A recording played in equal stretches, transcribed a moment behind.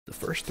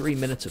The first 3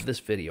 minutes of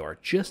this video are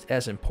just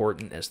as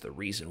important as the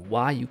reason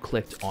why you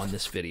clicked on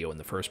this video in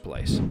the first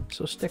place.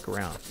 So stick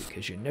around,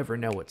 because you never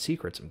know what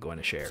secrets I'm going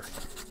to share.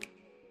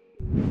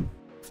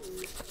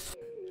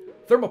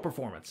 Thermal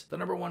performance, the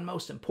 #1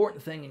 most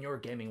important thing in your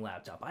gaming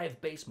laptop. I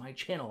have based my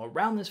channel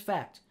around this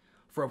fact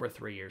for over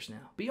 3 years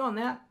now. Beyond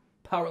that,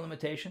 power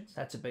limitations,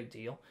 that's a big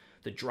deal.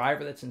 The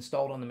driver that's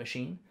installed on the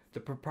machine, the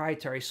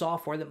proprietary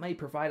software that may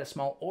provide a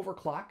small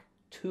overclock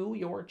to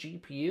your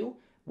GPU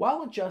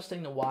while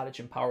adjusting the wattage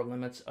and power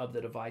limits of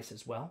the device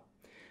as well.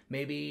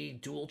 Maybe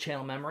dual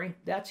channel memory,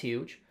 that's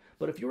huge.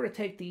 But if you were to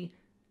take the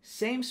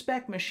same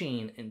spec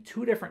machine in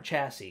 2 different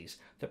chassis,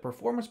 the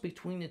performance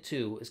between the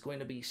two is going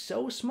to be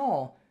so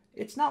small,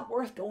 it's not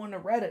worth going to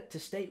Reddit to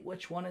state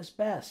which one is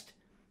best.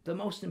 The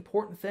most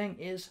important thing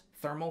is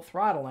thermal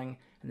throttling,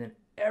 and then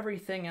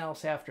everything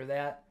else after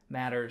that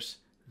matters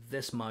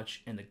this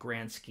much in the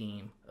grand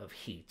scheme of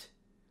heat.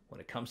 When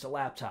it comes to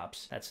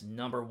laptops, that's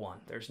 #1.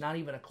 There's not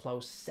even a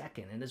close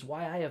second, and is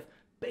why I have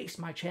based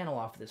my channel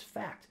off of this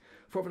fact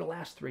for over the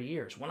last 3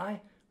 years. When I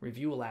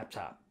review a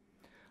laptop,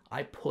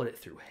 I put it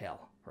through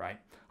hell, right?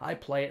 I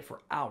play it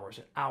for hours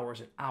and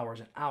hours and hours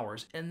and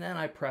hours, and then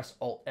I press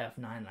Alt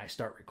F9 and I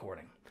start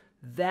recording.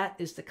 That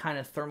is the kind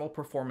of thermal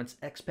performance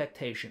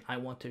expectation I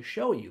want to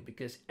show you,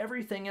 because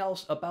everything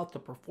else about the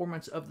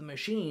performance of the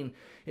machine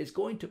is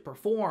going to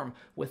perform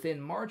within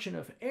margin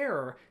of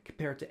error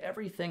compared to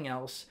everything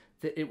else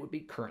that it would be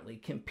currently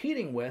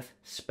competing with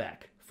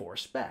spec for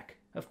spec.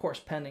 Of course,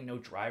 pending no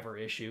driver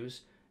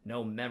issues,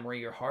 no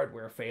memory or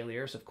hardware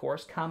failures, of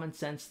course, common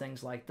sense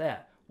things like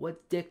that.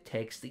 What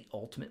dictates the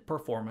ultimate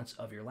performance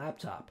of your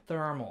laptop?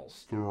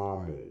 Thermals.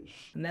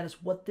 And that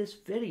is what this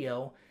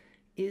video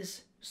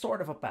is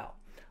sort of about.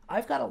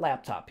 I've got a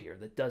laptop here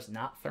that does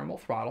not thermal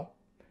throttle,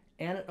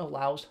 and it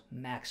allows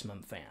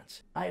maximum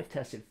fans. I have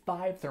tested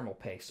 5 thermal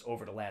pastes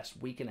over the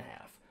last week and a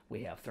half.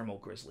 We have Thermal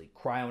Grizzly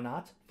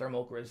Kryonaut,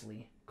 Thermal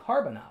Grizzly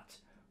Carbonaut,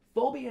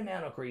 Phobya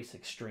Nanogrease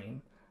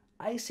Extreme,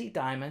 Icy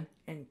Diamond,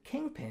 and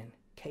Kingpin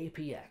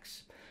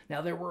KPX.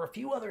 Now, there were a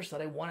few others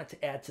that I wanted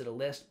to add to the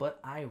list, but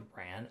I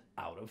ran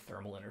out of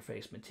thermal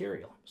interface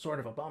material. Sort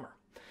of a bummer.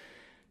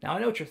 Now, I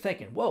know what you're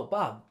thinking. Whoa,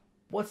 Bob,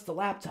 what's the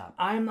laptop?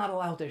 I'm not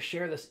allowed to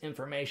share this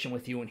information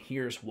with you, and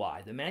here's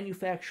why. The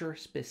manufacturer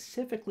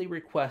specifically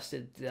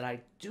requested that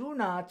I do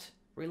not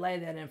relay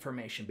that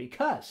information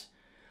because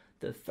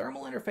the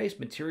thermal interface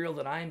material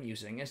that I'm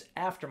using is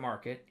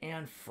aftermarket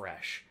and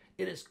fresh.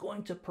 It is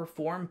going to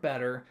perform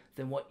better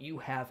than what you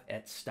have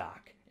at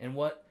stock. And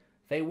what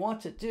they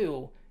want to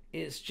do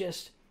is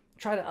just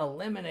try to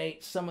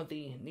eliminate some of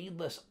the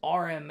needless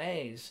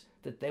RMAs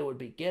that they would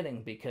be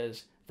getting,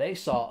 because they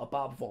saw a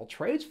Bob of All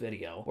Trades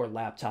video where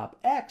laptop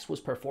X was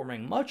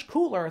performing much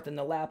cooler than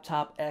the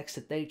laptop X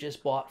that they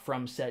just bought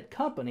from said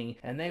company,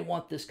 and they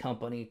want this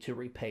company to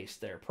repaste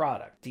their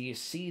product. Do you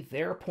see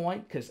their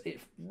point? Because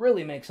it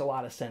really makes a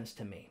lot of sense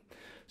to me.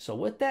 So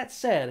with that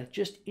said,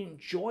 just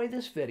enjoy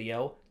this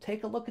video,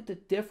 take a look at the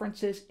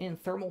differences in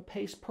thermal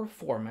paste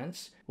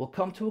performance. We'll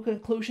come to a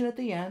conclusion at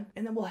the end,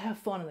 and then we'll have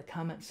fun in the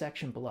comment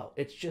section below.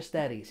 It's just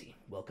that easy.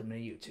 Welcome to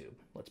YouTube.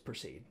 Let's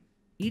proceed.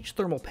 Each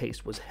thermal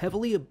paste was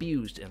heavily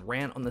abused and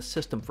ran on the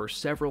system for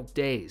several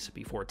days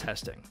before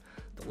testing.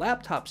 The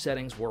laptop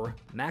settings were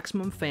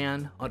maximum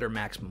fan under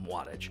maximum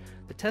wattage.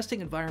 The testing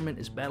environment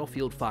is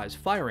Battlefield 5's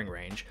firing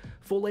range,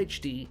 Full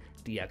HD,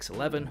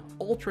 DX11,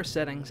 Ultra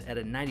settings at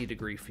a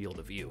 90-degree field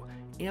of view,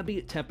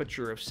 ambient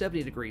temperature of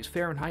 70 degrees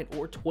Fahrenheit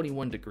or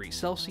 21 degrees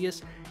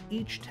Celsius.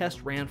 Each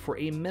test ran for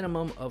a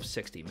minimum of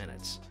 60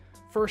 minutes.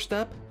 First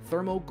up,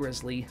 Thermal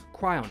Grizzly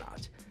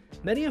Kryonaut.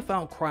 Many have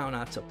found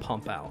Kryonaut to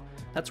pump out.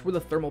 That's where the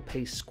thermal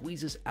paste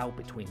squeezes out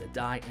between the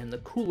die and the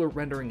cooler,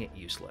 rendering it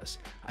useless.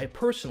 I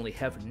personally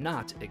have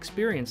not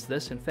experienced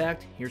this. In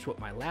fact, here's what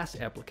my last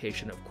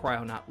application of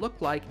Kryonaut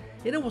looked like,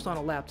 and it was on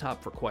a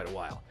laptop for quite a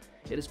while.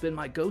 It has been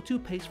my go-to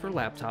paste for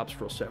laptops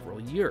for several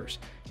years.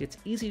 It's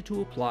easy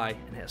to apply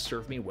and has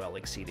served me well,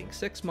 exceeding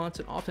 6 months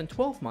and often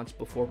 12 months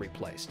before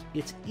replaced.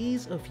 Its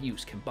ease of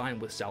use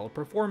combined with solid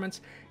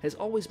performance has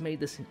always made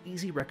this an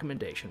easy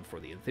recommendation for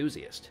the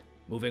enthusiast.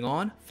 Moving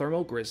on,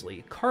 Thermal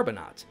Grizzly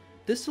Carbonaut.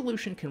 This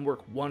solution can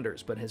work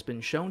wonders, but has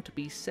been shown to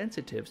be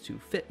sensitive to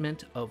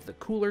fitment of the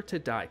cooler to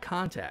die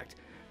contact.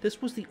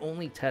 This was the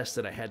only test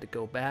that I had to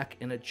go back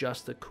and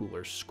adjust the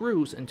cooler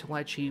screws until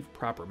I achieved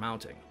proper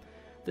mounting.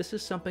 This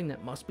is something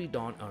that must be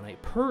done on a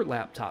per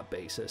laptop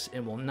basis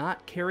and will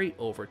not carry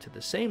over to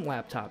the same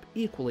laptop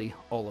equally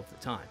all of the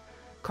time.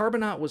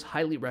 Carbonaut was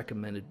highly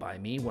recommended by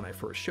me when I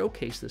first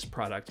showcased this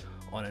product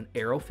on an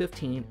Aero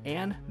 15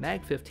 and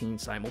Mag 15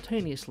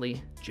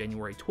 simultaneously,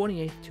 January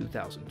 28,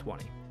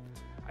 2020.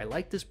 I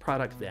liked this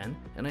product then,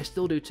 and I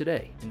still do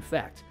today. In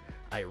fact,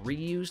 I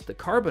reused the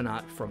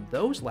Carbonaut from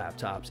those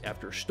laptops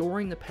after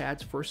storing the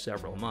pads for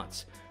several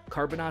months.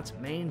 Carbonaut's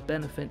main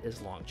benefit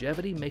is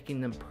longevity, making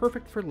them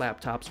perfect for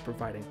laptops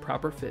providing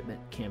proper fitment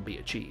can be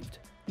achieved.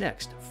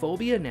 Next,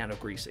 Phobya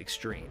Nanogrease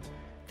Extreme.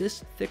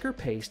 This thicker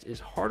paste is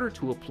harder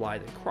to apply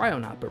than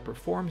Kryonaut but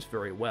performs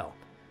very well.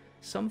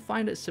 Some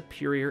find it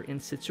superior in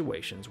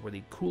situations where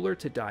the cooler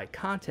to die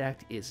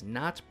contact is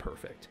not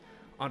perfect.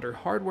 Under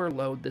hardware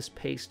load, this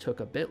paste took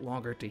a bit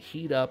longer to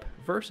heat up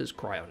versus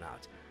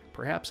Kryonaut,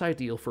 perhaps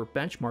ideal for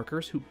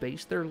benchmarkers who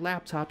base their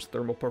laptop's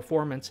thermal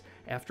performance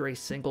after a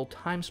single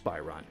time spy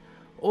run.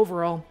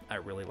 Overall, I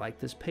really like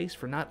this paste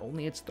for not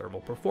only its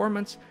thermal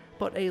performance,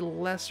 but a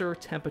lesser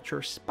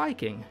temperature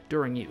spiking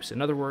during use.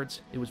 In other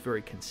words, it was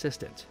very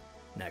consistent.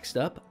 Next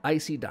up,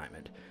 Icy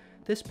Diamond.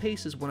 This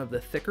paste is one of the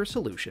thicker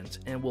solutions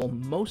and will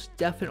most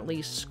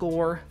definitely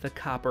score the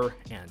copper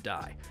and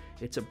die.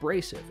 It's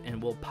abrasive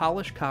and will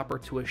polish copper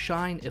to a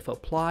shine if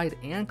applied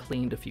and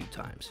cleaned a few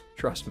times.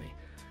 Trust me,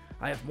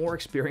 I have more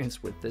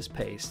experience with this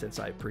paste since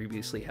I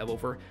previously have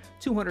over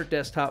 200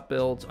 desktop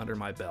builds under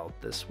my belt.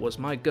 This was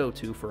my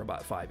go-to for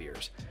about 5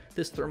 years.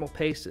 This thermal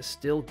paste is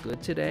still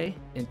good today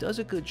and does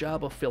a good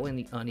job of filling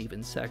the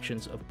uneven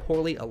sections of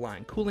poorly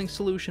aligned cooling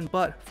solution,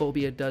 but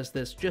Phobya does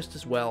this just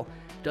as well.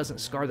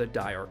 Doesn't scar the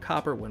die or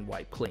copper when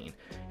wiped clean.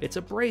 It's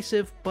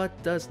abrasive,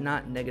 but does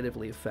not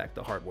negatively affect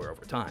the hardware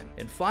over time.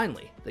 And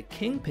finally, the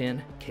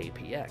Kingpin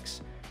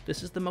KPX.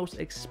 This is the most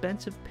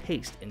expensive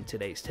paste in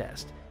today's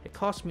test. It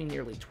cost me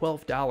nearly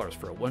 $12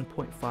 for a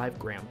 1.5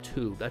 gram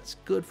tube. That's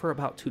good for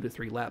about 2 to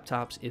 3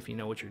 laptops if you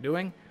know what you're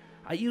doing.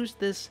 I used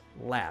this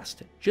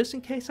last, just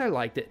in case I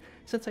liked it,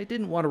 since I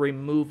didn't want to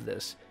remove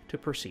this to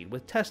proceed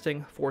with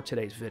testing for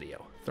today's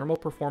video. Thermal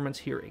performance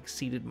here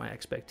exceeded my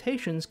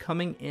expectations,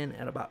 coming in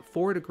at about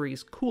 4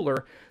 degrees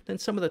cooler than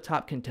some of the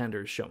top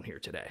contenders shown here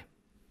today.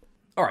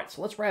 Alright,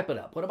 so let's wrap it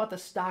up. What about the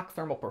stock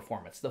thermal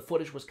performance? The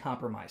footage was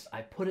compromised.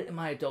 I put it in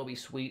my Adobe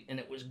suite and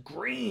it was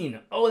green.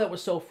 Oh, that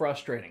was so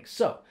frustrating.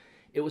 So,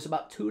 it was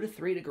about 2 to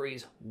 3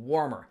 degrees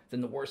warmer than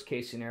the worst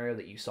case scenario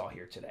that you saw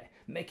here today,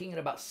 making it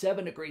about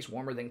 7 degrees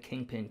warmer than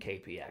Kingpin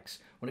KPX.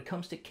 When it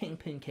comes to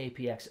Kingpin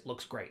KPX, it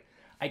looks great.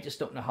 I just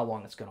don't know how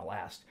long it's going to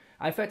last.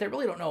 In fact, I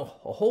really don't know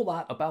a whole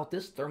lot about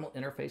this thermal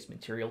interface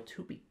material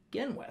to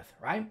begin with,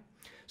 right?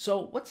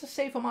 So what's a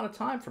safe amount of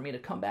time for me to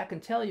come back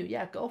and tell you,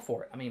 yeah, go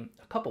for it? I mean,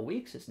 a couple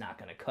weeks is not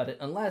going to cut it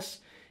unless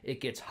it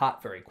gets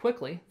hot very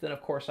quickly. Then,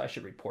 of course, I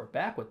should report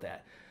back with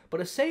that. But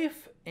a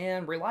safe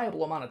and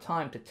reliable amount of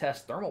time to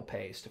test thermal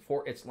paste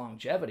for its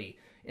longevity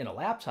in a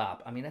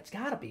laptop, I mean, it's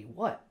got to be,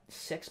 what,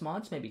 6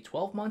 months, maybe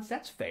 12 months?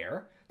 That's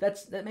fair.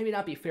 That maybe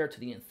not be fair to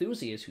the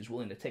enthusiast who's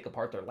willing to take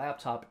apart their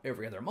laptop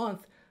every other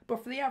month,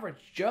 but for the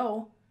average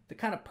Joe, the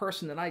kind of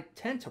person that I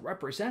tend to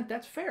represent,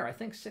 that's fair. I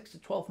think 6 to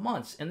 12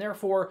 months. And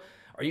therefore,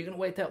 are you going to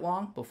wait that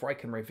long before I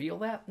can reveal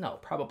that? No,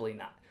 probably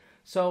not.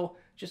 So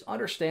just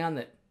understand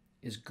that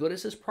as good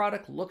as this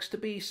product looks to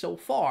be so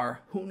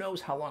far, who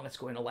knows how long it's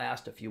going to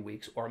last, a few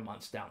weeks or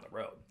months down the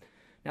road.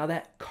 Now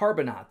that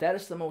Carbonaut, that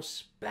is the most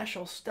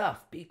special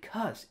stuff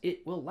because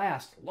it will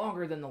last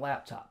longer than the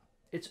laptop.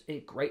 It's a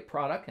great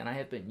product and I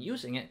have been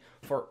using it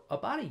for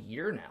about a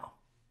year now.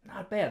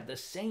 Not bad. The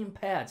same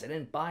pads. I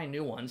didn't buy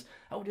new ones.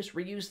 I would just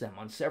reuse them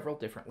on several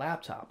different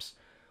laptops.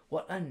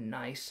 What a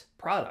nice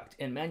product.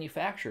 And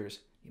manufacturers,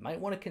 you might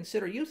want to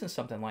consider using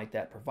something like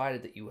that,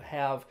 provided that you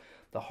have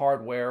the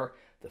hardware,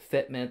 the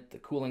fitment, the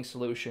cooling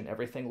solution,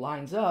 everything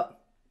lines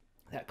up.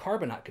 That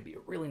Carbonaut could be a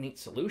really neat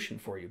solution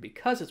for you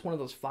because it's one of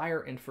those fire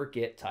and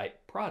forget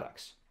type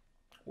products.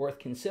 Worth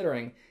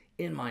considering,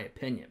 in my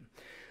opinion.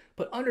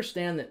 But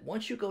understand that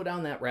once you go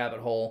down that rabbit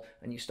hole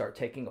and you start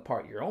taking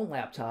apart your own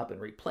laptop and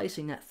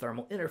replacing that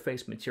thermal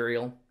interface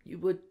material, you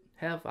would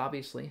have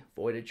obviously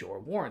voided your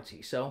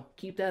warranty. So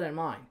keep that in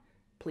mind.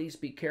 Please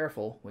be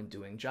careful when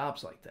doing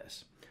jobs like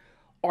this.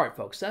 Alright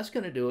folks, that's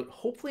going to do it.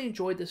 Hopefully you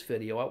enjoyed this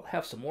video. I'll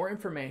have some more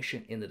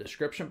information in the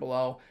description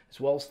below,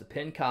 as well as the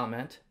pinned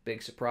comment.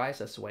 Big surprise,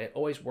 that's the way it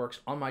always works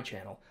on my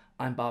channel.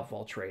 I'm Bob of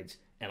All Trades,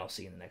 and I'll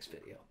see you in the next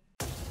video.